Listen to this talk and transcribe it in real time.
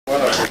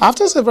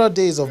After several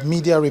days of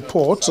media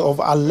reports of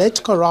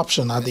alleged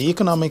corruption at the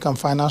Economic and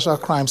Financial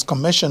Crimes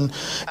Commission,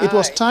 it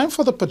was time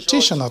for the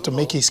petitioner to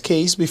make his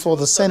case before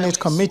the Senate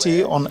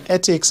Committee on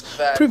Ethics,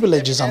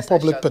 Privileges and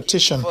Public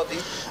Petition,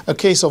 a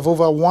case of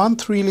over 1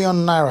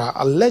 trillion naira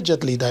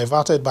allegedly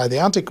diverted by the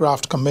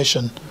Anti-Graft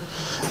Commission.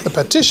 The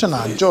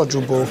petitioner, George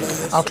Ubo,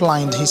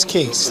 outlined his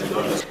case.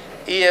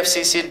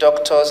 EFCC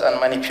doctors and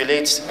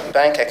manipulates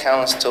bank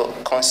accounts to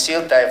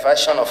conceal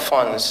diversion of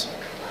funds.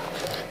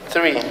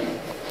 3.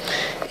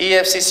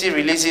 EFCC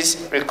releases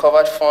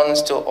recovered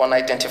funds to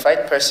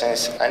unidentified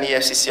persons and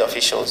EFCC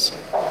officials.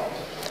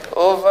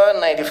 Over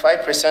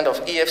 95% of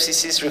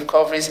EFCC's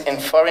recoveries in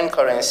foreign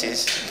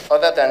currencies,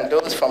 other than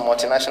those from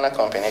multinational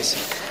companies,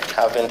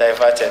 have been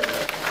diverted.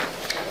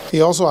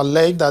 He also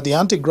alleged that the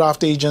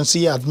anti-graft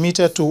agency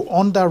admitted to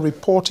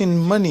underreporting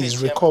monies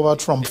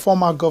recovered from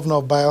former governor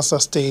of Bayelsa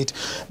State,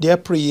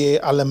 Ibrahim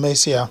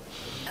Lamorde.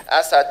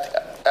 As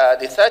at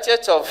the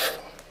 30th of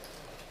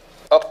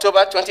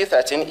October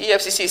 2013,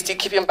 EFCC is still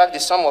keeping back the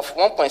sum of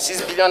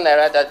 1.6 billion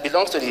naira that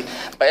belongs to the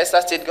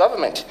Bayelsa State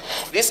government.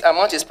 This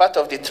amount is part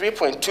of the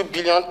 3.2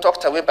 billion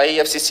tucked away by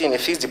EFCC in a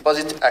fixed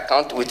deposit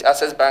account with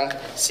Access Bank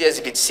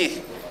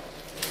CSBC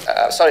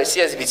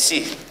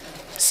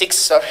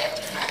 6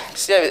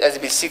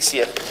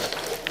 here.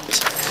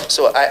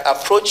 So I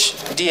approached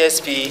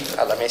DSP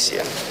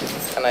Lamorde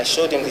and I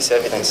showed him this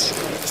evidence.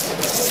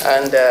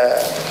 And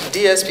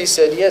DSP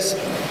said, yes,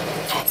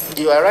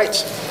 you are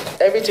right.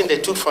 Everything they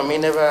took from me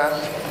were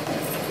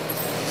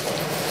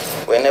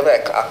never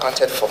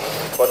accounted for.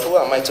 But who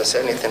am I to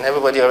say anything?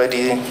 Everybody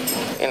already,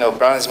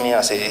 brands me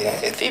as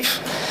a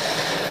thief.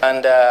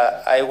 And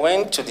I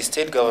went to the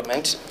state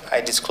government.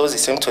 I disclosed the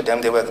same to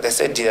them. They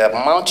said the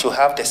amount you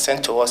have they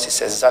sent to us is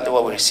exactly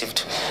what we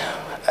received.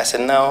 I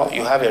said, now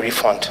you have a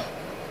refund.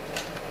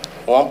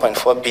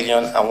 1.4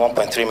 billion and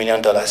 1.3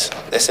 million dollars.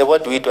 They said,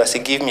 what do we do? I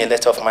said, give me a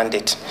letter of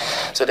mandate.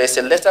 So there's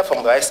a letter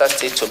from Bayelsa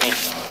State to me.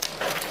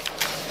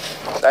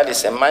 That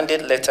is a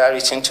mandate letter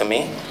written to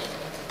me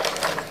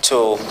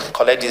to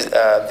collect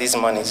these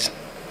monies.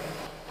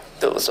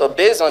 So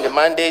based on the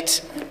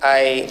mandate,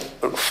 I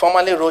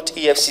formally wrote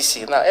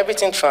EFCC. Now,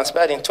 everything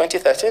transpired in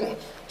 2013.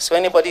 So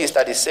anybody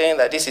that is saying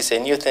that this is a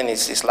new thing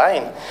is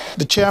lying.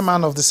 The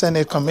chairman of the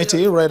Senate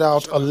committee read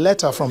out a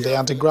letter from the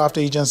anti-graft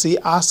agency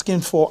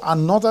asking for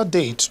another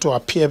date to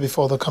appear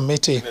before the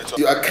committee.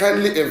 You are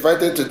kindly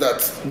invited to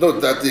that. Note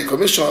that the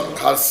commission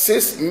has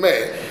since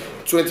May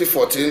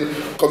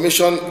 2014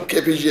 commissioned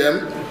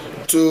KPGM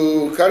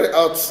to carry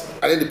out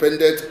an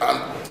independent and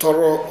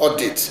thorough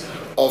audit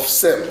of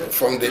SEM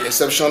from the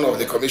inception of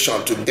the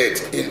commission to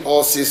date in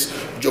all 6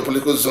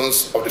 geopolitical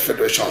zones of the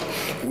Federation,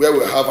 where we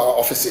have our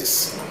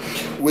offices.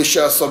 We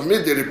shall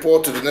submit the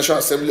report to the National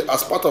Assembly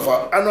as part of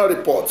our annual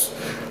report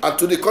and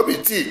to the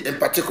committee in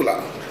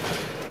particular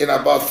in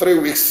about 3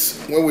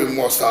 weeks, when we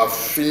must have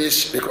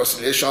finished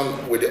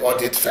reconciliation with the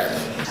audit firm.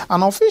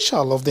 An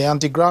official of the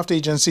anti-graft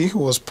agency who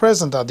was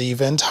present at the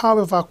event,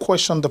 however,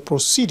 questioned the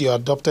procedure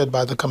adopted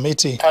by the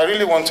committee. I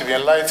really want to be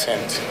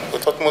enlightened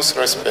with utmost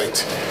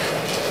respect.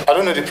 I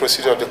don't know the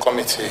procedure of the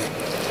committee.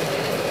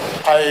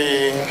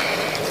 I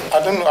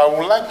don't know. I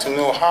would like to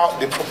know how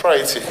the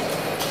propriety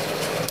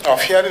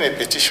of hearing a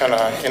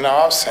petitioner in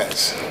our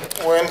absence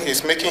when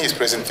he's making his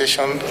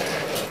presentation,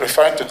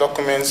 referring to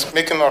documents,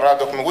 making oral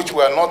documents which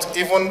were not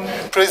even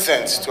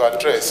present to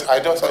address.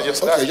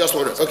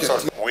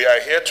 We are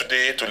here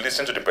today to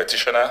listen to the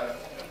petitioner,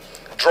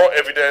 draw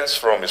evidence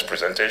from his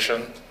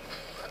presentation,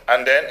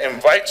 and then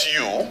invite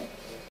you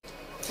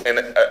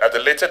at a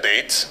later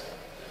date,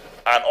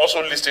 and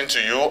also listen to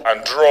you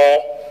and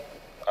draw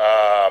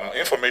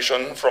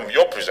information from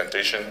your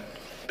presentation.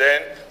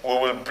 Then we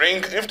will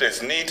bring, if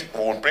there's need,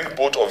 we will bring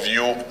both of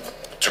you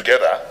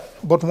together.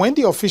 But when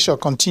the official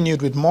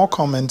continued with more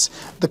comments,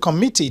 the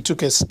committee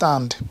took a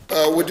stand.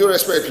 With due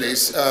respect,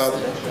 please,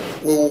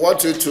 we will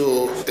want you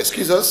to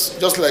excuse us,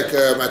 just like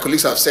my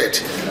colleagues have said.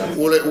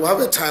 We'll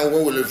have a time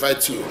when we'll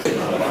invite you.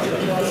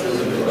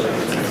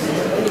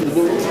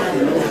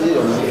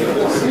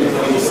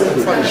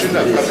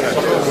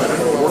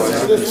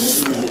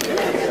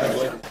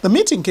 The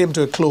meeting came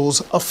to a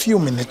close a few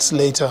minutes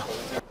later.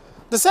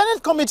 The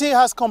Senate committee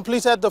has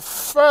completed the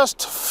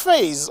first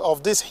phase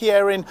of this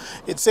hearing.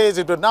 It says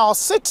it will now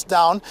sit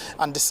down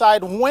and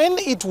decide when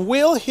it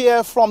will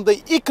hear from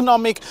the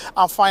Economic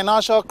and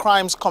Financial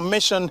Crimes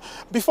Commission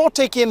before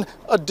taking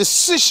a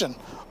decision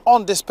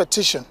on this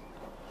petition.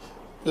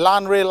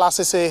 Lanre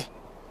Lasise,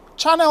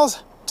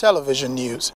 Channels Television News.